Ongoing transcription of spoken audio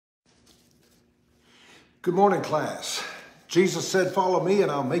Good morning, class. Jesus said, "Follow me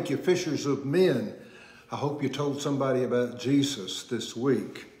and I'll make you fishers of men." I hope you told somebody about Jesus this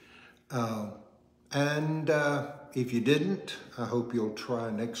week. If you didn't, I hope you'll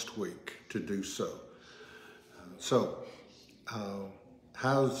try next week to do so.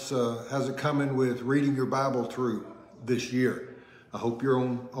 How's it coming with reading your Bible through this year? I hope you're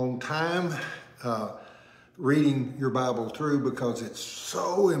on time reading your Bible through, because it's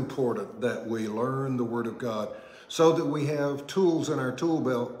so important that we learn the Word of God so that we have tools in our tool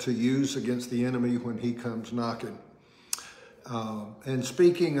belt to use against the enemy when he comes knocking. And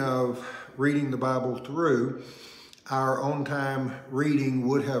speaking of reading the Bible through, our on-time reading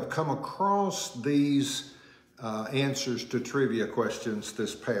would have come across these answers to trivia questions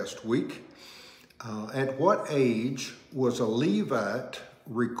this past week. At what age was a Levite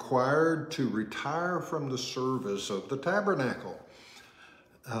required to retire from the service of the tabernacle?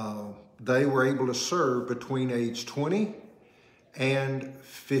 They were able to serve between age 20 and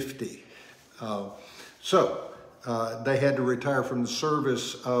 50. They had to retire from the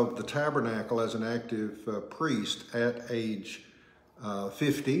service of the tabernacle as an active priest at age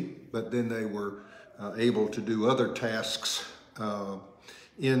 50, but then they were able to do other tasks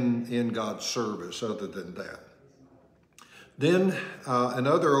in God's service other than that. Then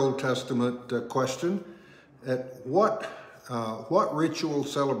another Old Testament question: at what ritual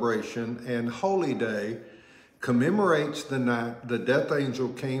celebration and holy day commemorates the night the death angel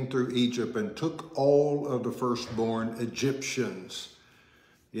came through Egypt and took all of the firstborn Egyptians?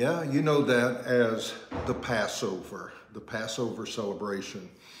 Yeah, you know that as the Passover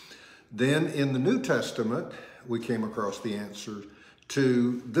celebration. Then in the New Testament, we came across the answer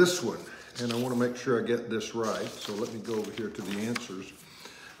to this one. And I want to make sure I get this right, so let me go over here to the answers.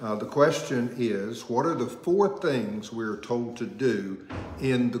 The question is, what are the 4 things we're told to do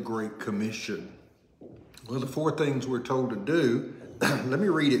in the Great Commission? Well, the 4 things we're told to do, let me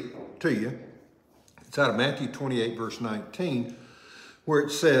read it to you. It's out of Matthew 28, verse 19, where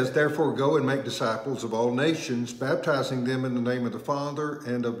it says, "Therefore go and make disciples of all nations, baptizing them in the name of the Father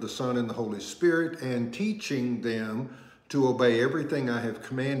and of the Son and the Holy Spirit, and teaching them to obey everything I have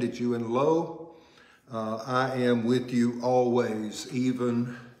commanded you. And lo, I am with you always,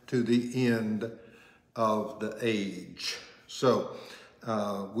 even to the end of the age." So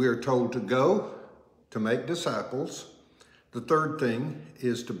we are told to go to make disciples. The 3rd thing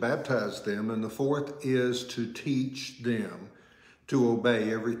is to baptize them. And the 4th is to teach them to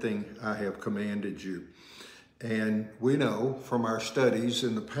obey everything I have commanded you. And we know from our studies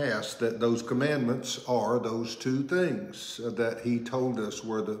in the past that those commandments are those 2 things that he told us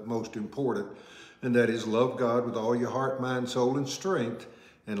were the most important, and that is love God with all your heart, mind, soul, and strength,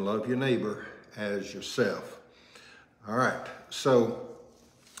 and love your neighbor as yourself. All right, so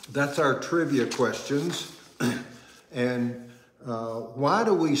that's our trivia questions. And why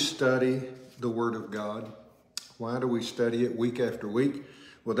do we study the Word of God? Why do we study it week after week?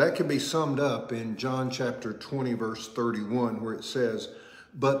 Well, that can be summed up in John chapter 20, verse 31, where it says,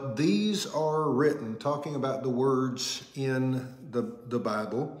 "But these are written," talking about the words in the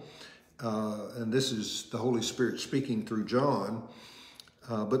Bible, and this is the Holy Spirit speaking through John,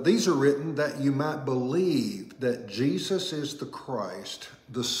 "But these are written that you might believe that Jesus is the Christ,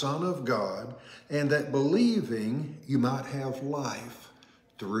 the Son of God, and that believing you might have life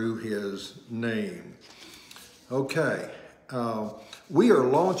through his name." Okay. We are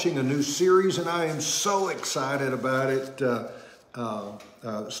launching a new series, and I am so excited about it.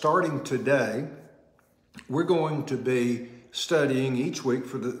 Starting today, we're going to be studying each week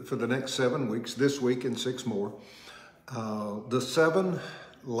for the next 7 weeks, this week and 6 more, the 7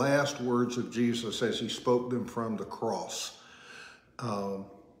 last words of Jesus as he spoke them from the cross.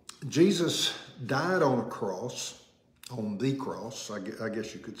 Jesus died on the cross, I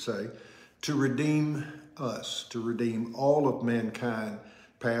guess you could say, to redeem us, to redeem all of mankind,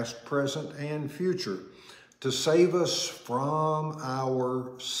 past, present, and future, to save us from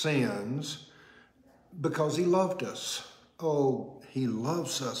our sins, because he loved us. Oh, he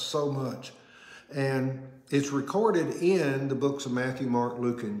loves us so much. And it's recorded in the books of Matthew, Mark,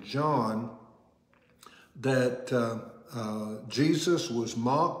 Luke, and John that Jesus was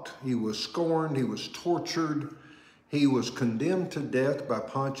mocked, he was scorned, he was tortured, he was condemned to death by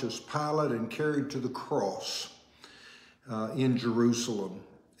Pontius Pilate and carried to the cross in Jerusalem.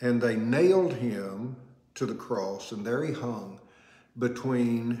 And they nailed him to the cross, and there he hung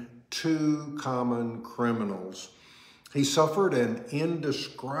between 2 common criminals. He suffered an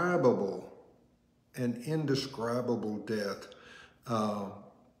indescribable death.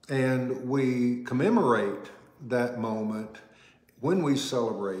 And we commemorate that moment when we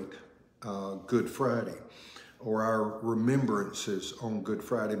celebrate Good Friday, or our remembrances on Good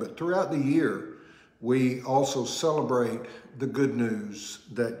Friday. But throughout the year, we also celebrate the good news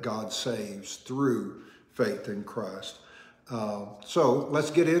that God saves through faith in Christ. So let's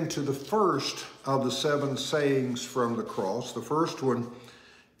get into the first of the 7 sayings from the cross. The first one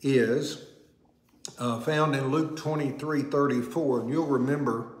is found in Luke 23:34. And you'll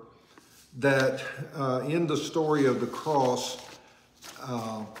remember that in the story of the cross,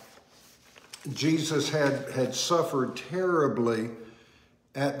 Jesus had suffered terribly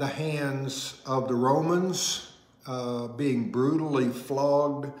at the hands of the Romans, being brutally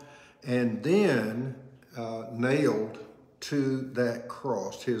flogged and then nailed to that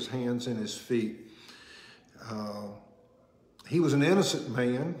cross, his hands and his feet. He was an innocent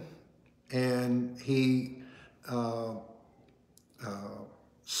man, and he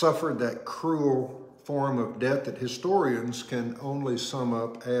suffered that cruel form of death that historians can only sum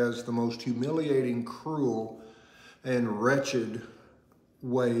up as the most humiliating, cruel, and wretched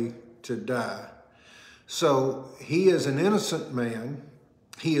way to die. So he is an innocent man.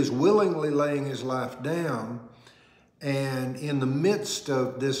 He is willingly laying his life down. And in the midst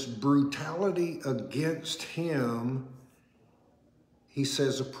of this brutality against him, he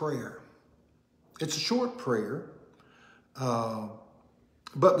says a prayer. It's a short prayer,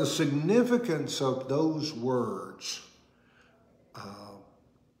 but the significance of those words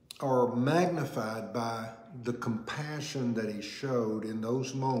are magnified by the compassion that he showed in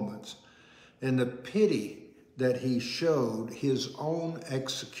those moments and the pity that he showed his own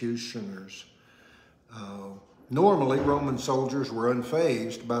executioners. Normally, Roman soldiers were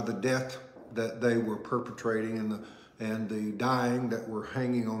unfazed by the death that they were perpetrating and the dying that were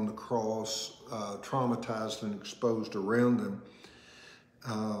hanging on the cross, traumatized and exposed around them.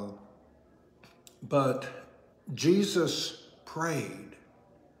 But Jesus prayed,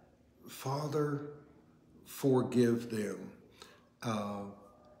 "Father, forgive them."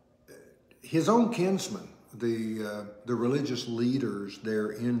 His own kinsmen, the religious leaders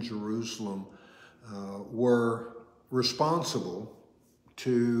there in Jerusalem, were responsible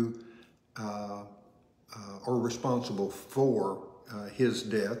to or responsible for his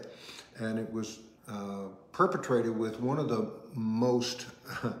death, and it was perpetrated with one of the most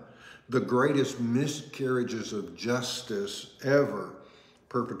the greatest miscarriages of justice ever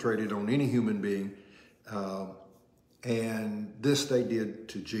perpetrated on any human being, and this they did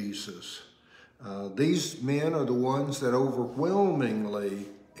to Jesus. These men are the ones that overwhelmingly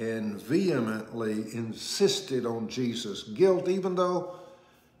and vehemently insisted on Jesus' guilt, even though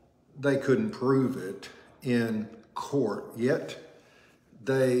they couldn't prove it in court. Yet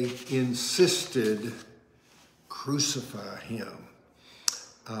they insisted, "Crucify him."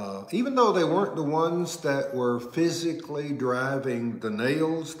 Even though they weren't the ones that were physically driving the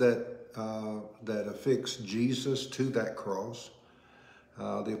nails that affixed Jesus to that cross,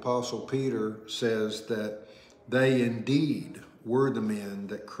 the Apostle Peter says that they indeed were the men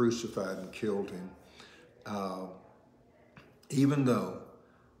that crucified and killed him. Even though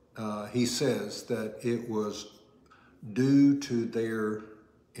he says that it was due to their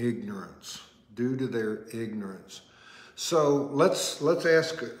ignorance, So let's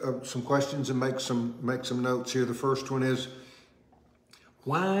ask some questions and make some notes here. The first one is,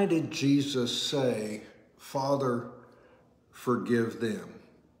 why did Jesus say, "Father, forgive them"?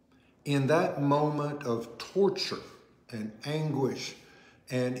 In that moment of torture and anguish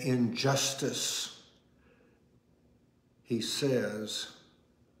and injustice, he says,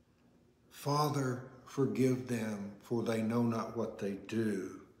 "Father, forgive them, for they know not what they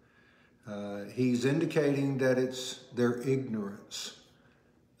do." He's indicating that it's their ignorance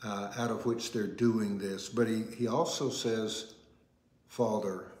out of which they're doing this. But he also says,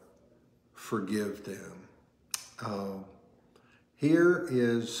 "Father, forgive them." Here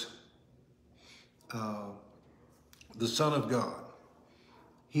is the Son of God.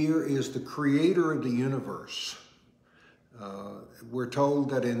 Here is the creator of the universe. We're told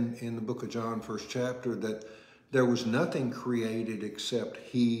that in the book of John, 1st chapter, that there was nothing created except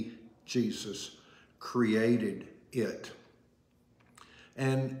he, Jesus, created it.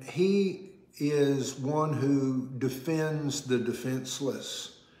 And he is one who defends the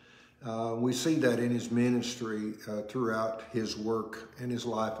defenseless. We see that in his ministry throughout his work and his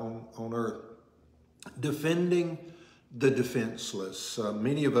life on earth. Defending the defenseless.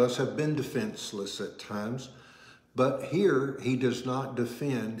 Many of us have been defenseless at times, but here he does not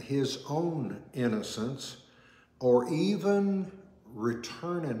defend his own innocence or even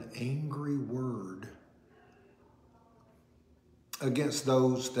return an angry word against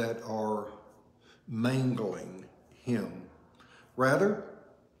those that are mangling him. Rather,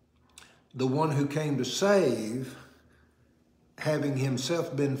 the one who came to save, having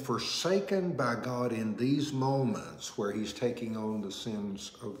himself been forsaken by God in these moments where he's taking on the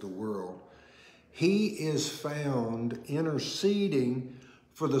sins of the world, he is found interceding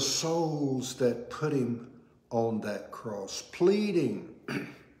for the souls that put him on that cross, pleading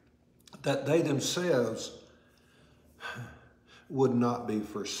that they themselves would not be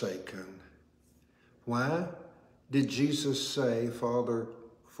forsaken. Why did Jesus say, Father,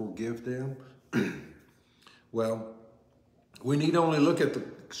 forgive them? Well, we need only look at the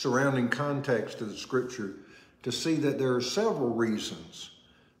surrounding context of the scripture to see that there are several reasons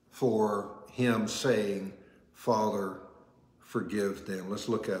for him saying, Father, forgive them. Let's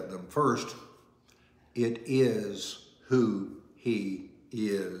look at them. First, it is who he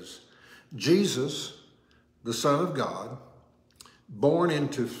is. Jesus, the Son of God, born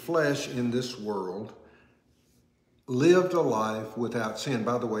into flesh in this world, lived a life without sin.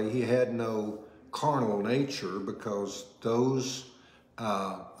 By the way, he had no carnal nature, because the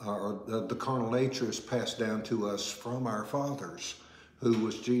carnal nature is passed down to us from our fathers. Who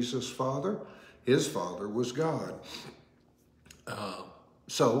was Jesus' father? His father was God.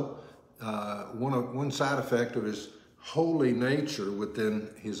 One side effect of his holy nature within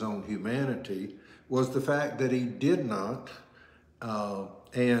his own humanity was the fact that he did not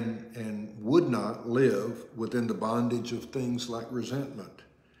and would not live within the bondage of things like resentment,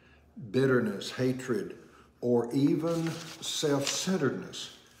 bitterness, hatred, or even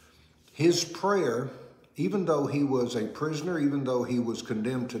self-centeredness. His prayer, even though he was a prisoner, even though he was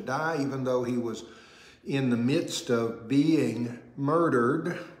condemned to die, even though he was in the midst of being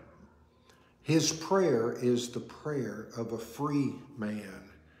murdered, his prayer is the prayer of a free man,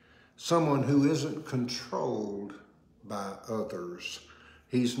 someone who isn't controlled by others.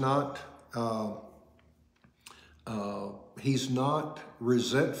 He's not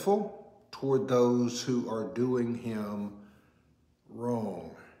resentful toward those who are doing him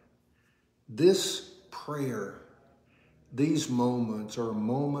wrong. This prayer, these moments are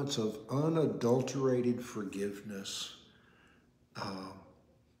moments of unadulterated forgiveness.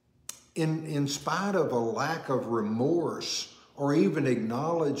 In spite of a lack of remorse or even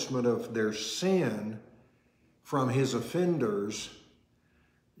acknowledgement of their sin from his offenders,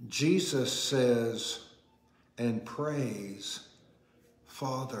 Jesus says and prays,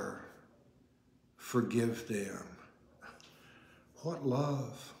 Father, forgive them. What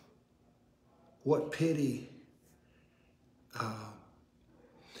love, what pity.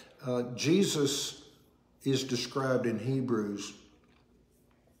 Jesus is described in Hebrews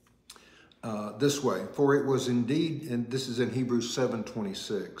this way, for it was indeed, and this is in Hebrews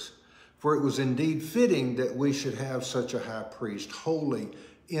 7:26, for it was indeed fitting that we should have such a high priest, holy,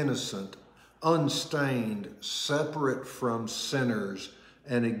 innocent, unstained, separate from sinners,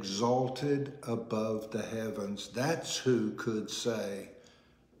 and exalted above the heavens. That's who could say,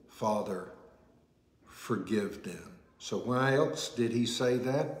 Father, forgive them. So why else did he say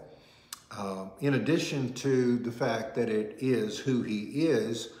that? In addition to the fact that it is who he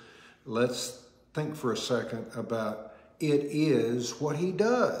is, let's think for a second about it is what he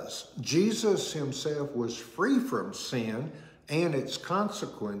does. Jesus himself was free from sin and its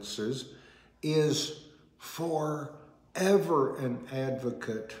consequences, is forever an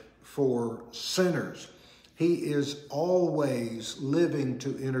advocate for sinners. He is always living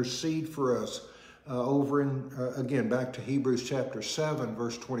to intercede for us. Again, back to Hebrews chapter 7,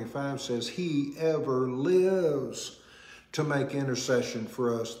 verse 25 says, he ever lives to make intercession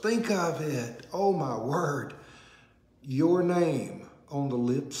for us. Think of it. Oh my word. Your name on the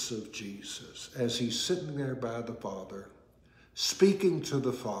lips of Jesus as he's sitting there by the Father, speaking to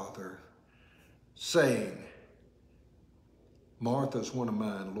the Father, saying, Martha's one of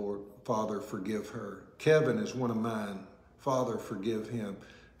mine, Lord, Father, forgive her. Kevin is one of mine. Father, forgive him.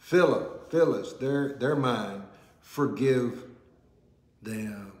 Phyllis, they're mine. Forgive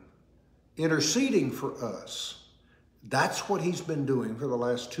them. Interceding for us. That's what he's been doing for the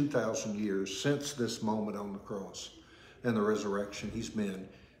last 2,000 years since this moment on the cross and the resurrection. He's been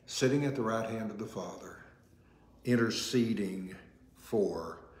sitting at the right hand of the Father, interceding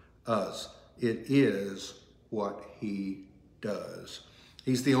for us. It is what he does.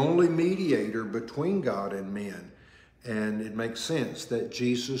 He's the only mediator between God and men, and it makes sense that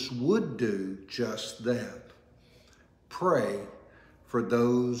Jesus would do just that. Pray for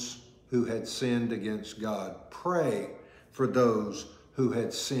those who had sinned against God. Pray for those who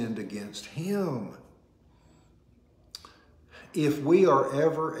had sinned against him. If we are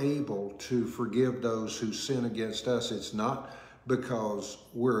ever able to forgive those who sin against us, it's not because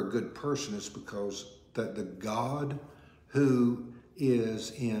we're a good person. It's because that the God who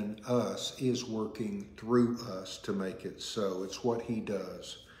is in us, is working through us to make it so. It's what he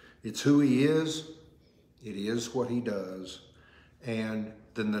does. It's who he is. It is what he does. And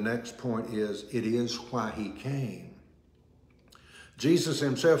then the next point is, it is why he came. Jesus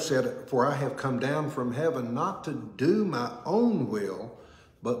himself said, "For I have come down from heaven not to do my own will,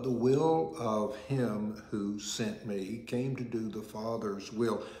 but the will of him who sent me." He came to do the Father's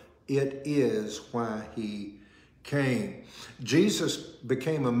will. It is why he came. Jesus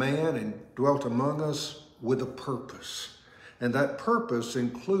became a man and dwelt among us with a purpose. And that purpose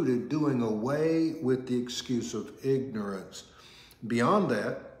included doing away with the excuse of ignorance. Beyond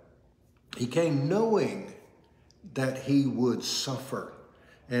that, he came knowing that he would suffer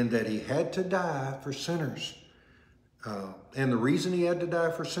and that he had to die for sinners. And the reason he had to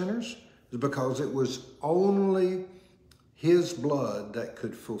die for sinners is because it was only his blood that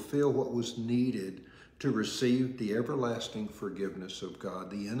could fulfill what was needed to receive the everlasting forgiveness of God.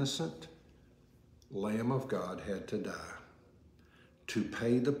 The innocent Lamb of God had to die to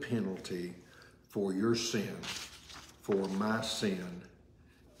pay the penalty for your sin, for my sin.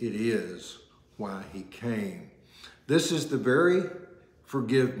 It is why he came. This is the very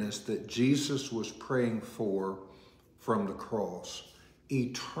forgiveness that Jesus was praying for from the cross.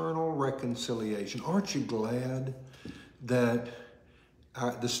 Eternal reconciliation. Aren't you glad that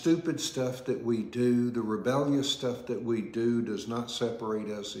the stupid stuff that we do, the rebellious stuff that we do, does not separate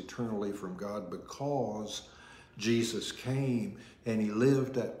us eternally from God, because Jesus came and he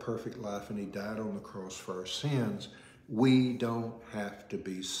lived that perfect life and he died on the cross for our sins. We don't have to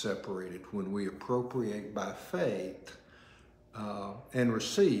be separated when we appropriate by faith and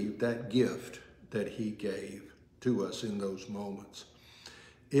receive that gift that he gave to us in those moments.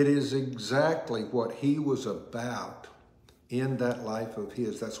 It is exactly what he was about in that life of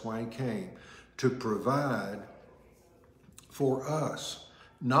his. That's why he came, to provide for us,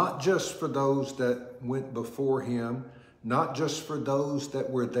 not just for those that went before him, not just for those that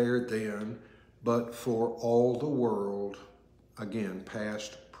were there then, but for all the world, again,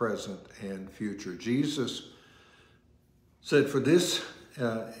 past, present, and future. Jesus said, "For this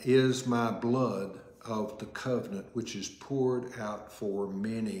is my blood of the covenant, which is poured out for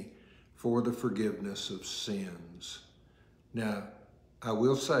many for the forgiveness of sins." Now, I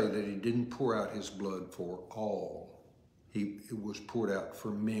will say that he didn't pour out his blood for all. It was poured out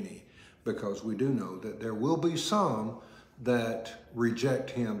for many, because we do know that there will be some that reject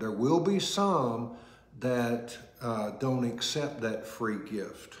him. There will be some that don't accept that free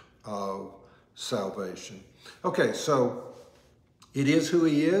gift of salvation. Okay, so it is who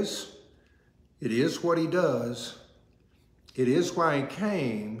he is. It is what he does. It is why he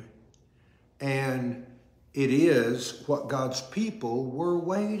came. And it is what God's people were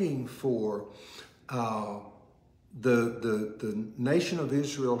waiting for. The nation of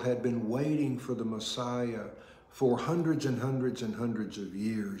Israel had been waiting for the Messiah for hundreds and hundreds and hundreds of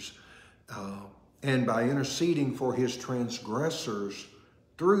years. And by interceding for his transgressors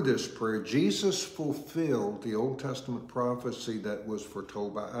through this prayer, Jesus fulfilled the Old Testament prophecy that was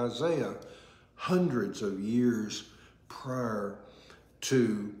foretold by Isaiah hundreds of years prior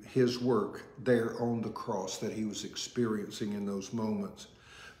to his work there on the cross that he was experiencing in those moments.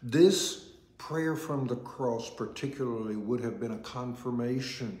 This prayer from the cross particularly would have been a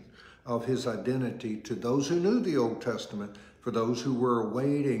confirmation of his identity to those who knew the Old Testament, for those who were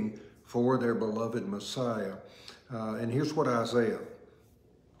waiting for their beloved Messiah. And here's what Isaiah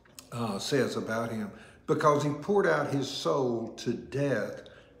says about him: "Because he poured out his soul to death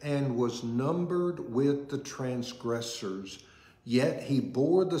and was numbered with the transgressors, yet he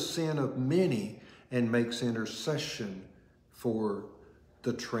bore the sin of many and makes intercession for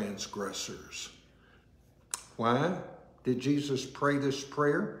the transgressors." Why did Jesus pray this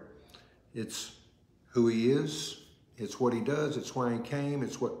prayer? It's who he is. It's what he does. It's why he came.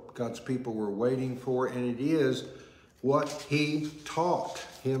 It's what God's people were waiting for. And it is what he taught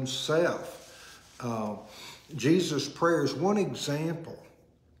himself. Jesus' prayer is one example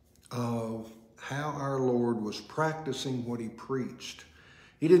of how our Lord was practicing what he preached.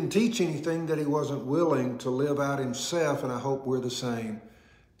 He didn't teach anything that he wasn't willing to live out himself, and I hope we're the same,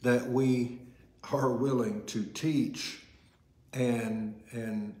 that we are willing to teach and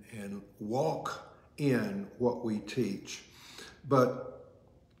walk in what we teach. But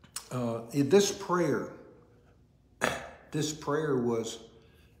in this prayer was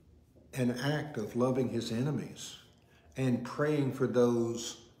an act of loving his enemies and praying for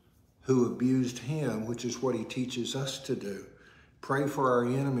those who abused him, which is what he teaches us to do. Pray for our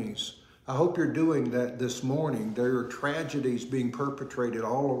enemies. I hope you're doing that this morning. There are tragedies being perpetrated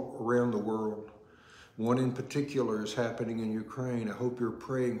all around the world. One in particular is happening in Ukraine. I hope you're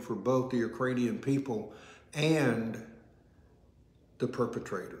praying for both the Ukrainian people and the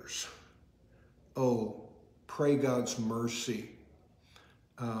perpetrators. Oh, pray God's mercy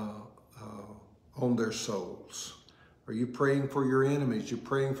on their souls. Are you praying for your enemies? You're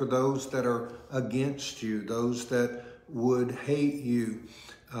praying for those that are against you, those that would hate you,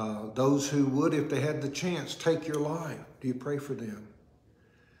 those who would, if they had the chance, take your life. Do you pray for them?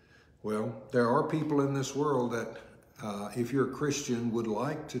 Well, there are people in this world that, if you're a Christian, would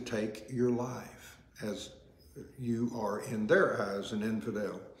like to take your life, as you are in their eyes an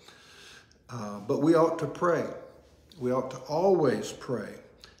infidel. But we ought to pray. We ought to always pray.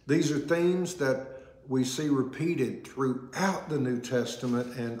 These are themes that we see repeated throughout the New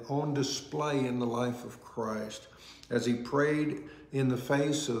Testament and on display in the life of Christ as he prayed in the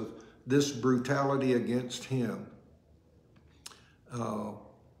face of this brutality against him.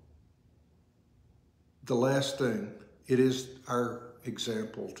 The last thing, it is our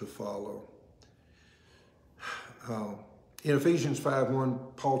example to follow. In Ephesians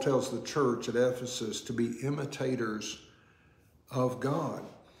 5:1, Paul tells the church at Ephesus to be imitators of God.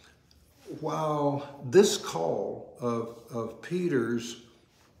 While this call of Peter's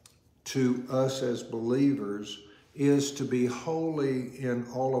to us as believers is to be holy in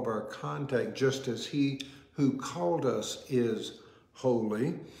all of our contact, just as he who called us is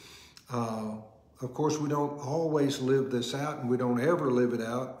holy. Of course, we don't always live this out, and we don't ever live it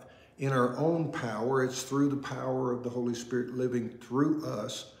out in our own power. It's through the power of the Holy Spirit living through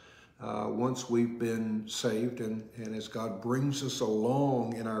us once we've been saved, and as God brings us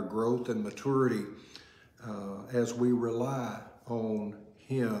along in our growth and maturity as we rely on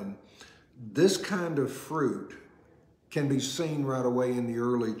him. This kind of fruit can be seen right away in the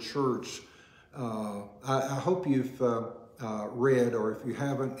early church. I hope you've read, or if you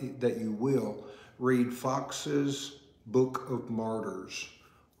haven't, that you will, read Fox's Book of Martyrs.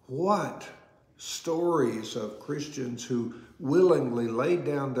 What stories of Christians who willingly laid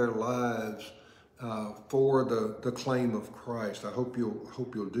down their lives for the claim of Christ. I hope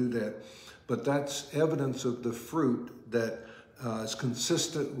you'll do that. But that's evidence of the fruit that is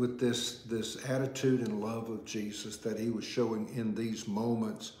consistent with this attitude and love of Jesus that he was showing in these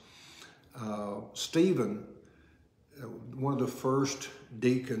moments. Stephen, one of the first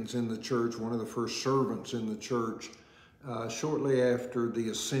deacons in the church, one of the first servants in the church, shortly after the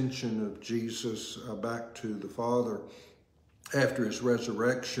ascension of Jesus back to the Father, after his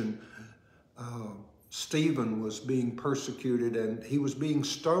resurrection, Stephen was being persecuted and he was being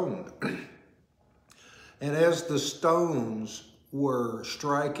stoned. And as the stones were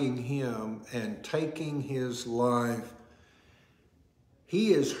striking him and taking his life,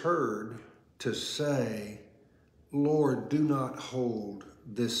 he is heard to say, "Lord, do not hold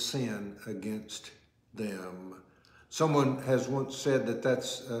this sin against them." Someone has once said that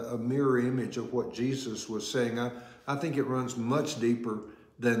that's a mirror image of what Jesus was saying. I think it runs much deeper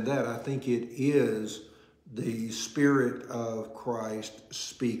than that. I think it is the Spirit of Christ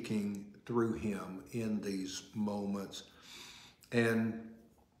speaking through him in these moments. And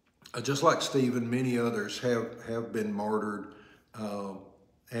just like Stephen, many others have been martyred.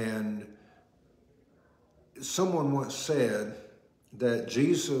 And someone once said that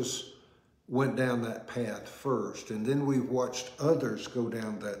Jesus went down that path first, and then we've watched others go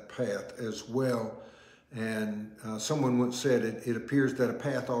down that path as well. And someone once said it appears that a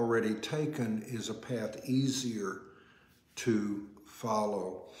path already taken is a path easier to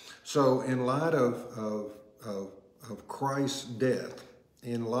follow. So in light of Christ's death,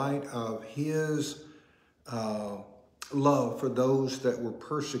 in light of his love for those that were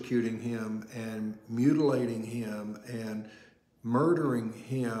persecuting him and mutilating him and murdering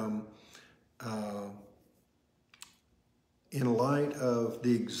him, in light of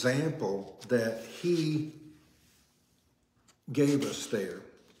the example that he gave us there,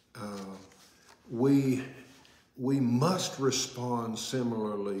 we must respond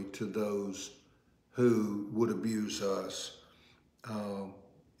similarly to those who would abuse us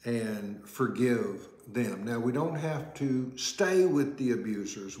and forgive them. Now, we don't have to stay with the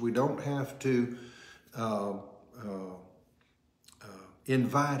abusers. We don't have to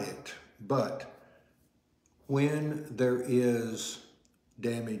invite it. But when there is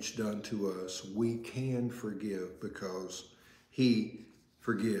damage done to us, we can forgive because he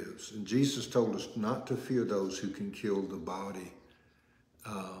forgives. And Jesus told us not to fear those who can kill the body.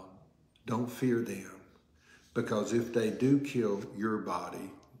 Don't fear them, because if they do kill your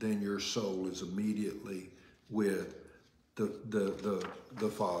body, then your soul is immediately with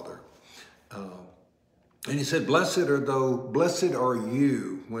the Father. And he said, blessed are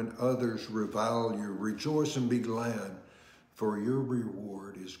you when others revile you. Rejoice and be glad, for your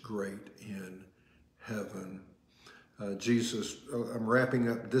reward is great in heaven. I'm wrapping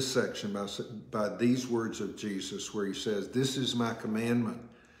up this section by these words of Jesus, where he says, this is my commandment,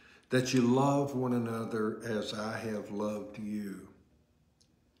 that you love one another as I have loved you.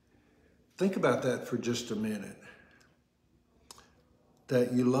 Think about that for just a minute.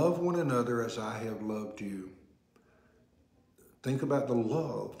 That you love one another as I have loved you. Think about the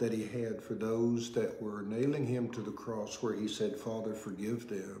love that he had for those that were nailing him to the cross, where he said, Father, forgive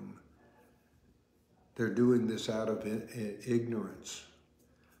them. They're doing this out of ignorance.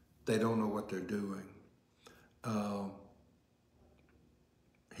 They don't know what they're doing.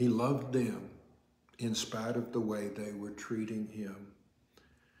 He loved them in spite of the way they were treating him.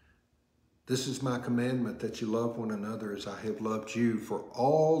 This is my commandment, that you love one another as I have loved you. For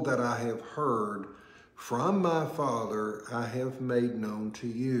all that I have heard from my Father, I have made known to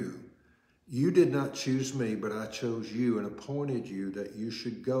you. You did not choose me, but I chose you and appointed you that you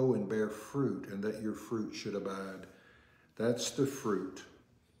should go and bear fruit, and that your fruit should abide. That's the fruit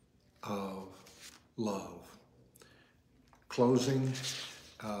of love. Closing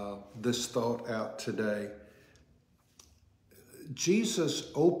this thought out today.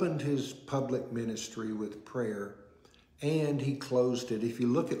 Jesus opened his public ministry with prayer, and he closed it. If you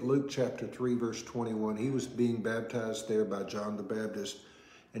look at Luke chapter 3, verse 21, he was being baptized there by John the Baptist,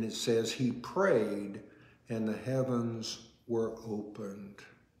 and it says he prayed and the heavens were opened.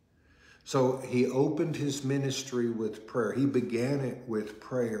 So he opened his ministry with prayer. He began it with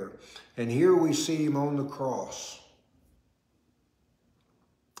prayer. And here we see him on the cross,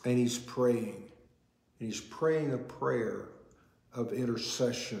 and he's praying. And he's praying a prayer of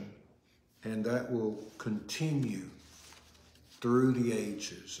intercession, and that will continue through the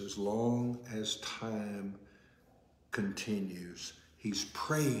ages as long as time continues. He's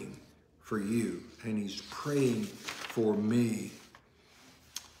praying for you, and he's praying for me.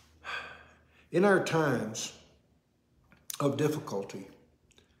 In our times of difficulty,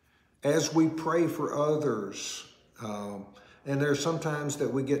 as we pray for others, and there's sometimes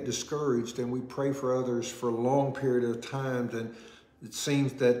that we get discouraged and we pray for others for a long period of time, and it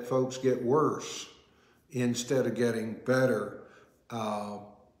seems that folks get worse instead of getting better.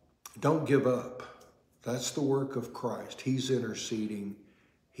 Don't give up. That's the work of Christ. He's interceding.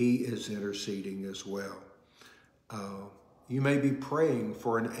 He is interceding as well. You may be praying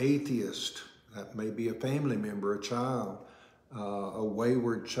for an atheist. That may be a family member, a child, a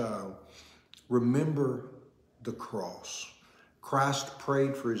wayward child. Remember the cross. Christ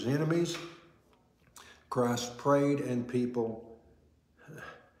prayed for his enemies. Christ prayed, and people,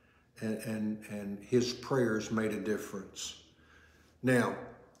 and his prayers made a difference. Now,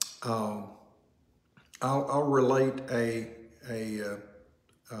 I'll relate a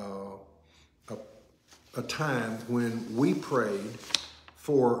time when we prayed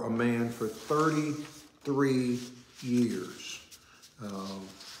for a man for 33 years.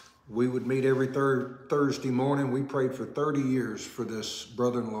 We would meet every Thursday morning. We prayed for 30 years for this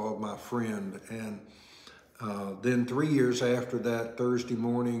brother-in-law of my friend. And then 3 years after that Thursday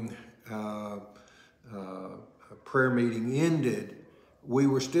morning prayer meeting ended, we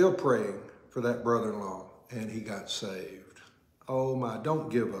were still praying for that brother-in-law, and he got saved. Oh my, don't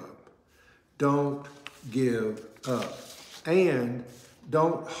give up. Don't give up. And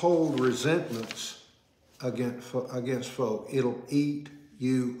don't hold resentments against folk. It'll eat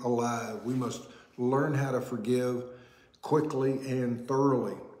you alive. We must learn how to forgive quickly and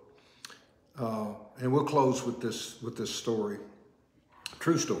thoroughly. And we'll close with this story.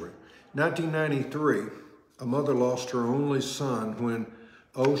 True story. 1993, a mother lost her only son when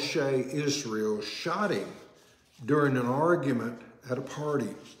O'Shea Israel shot him during an argument at a party.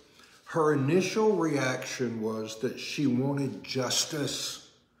 Her initial reaction was that she wanted justice.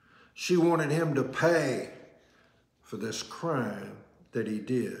 She wanted him to pay for this crime that he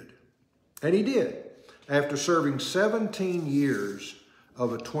did. And he did. After serving 17 years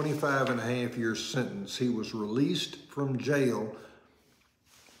of a 25-and-a-half-year sentence, he was released from jail.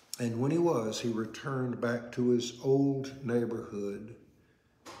 And when he returned back to his old neighborhood,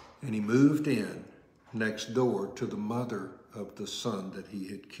 and he moved in next door to the mother of the son that he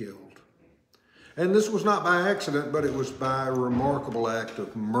had killed. And this was not by accident, but it was by a remarkable act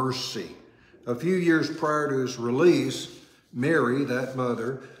of mercy. A few years prior to his release, Mary, that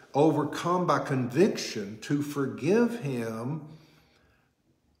mother, overcome by conviction to forgive him,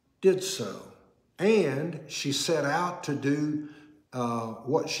 did so. And she set out to do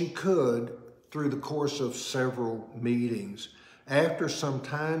what she could through the course of several meetings. after some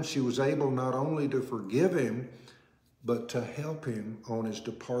time, she was able not only to forgive him, but to help him on his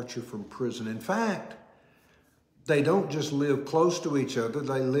departure from prison. In fact, they don't just live close to each other,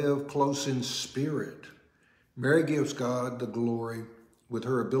 they live close in spirit. Mary gives God the glory with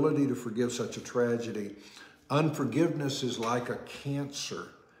her ability to forgive such a tragedy. Unforgiveness is like a cancer.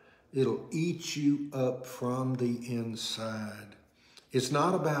 It'll eat you up from the inside. It's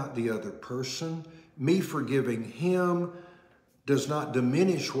not about the other person. Me forgiving him does not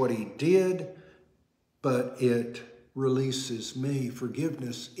diminish what he did, but it releases me.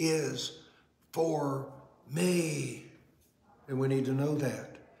 Forgiveness is for me. And we need to know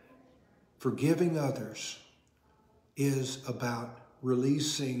that. Forgiving others is about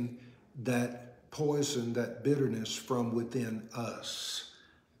releasing that poison, that bitterness from within us.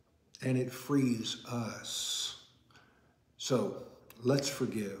 And it frees us. So let's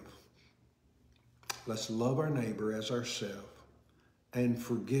forgive. Let's love our neighbor as ourselves and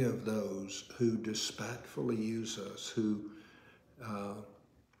forgive those who despitefully use us, who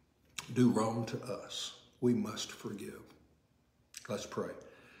do wrong to us. We must forgive. Let's pray.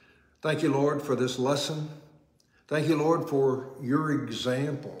 Thank you, Lord, for this lesson. Thank you, Lord, for your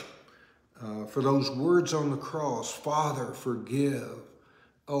example, for those words on the cross. Father, forgive.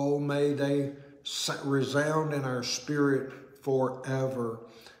 Oh, may they resound in our spirit forever,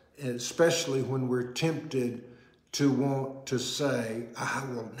 especially when we're tempted to want to say, I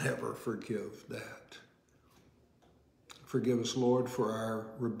will never forgive that. Forgive us, Lord, for our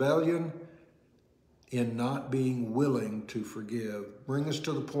rebellion in not being willing to forgive. Bring us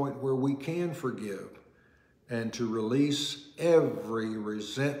to the point where we can forgive and to release every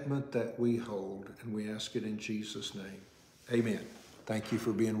resentment that we hold. And we ask it in Jesus' name. Amen. Thank you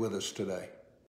for being with us today.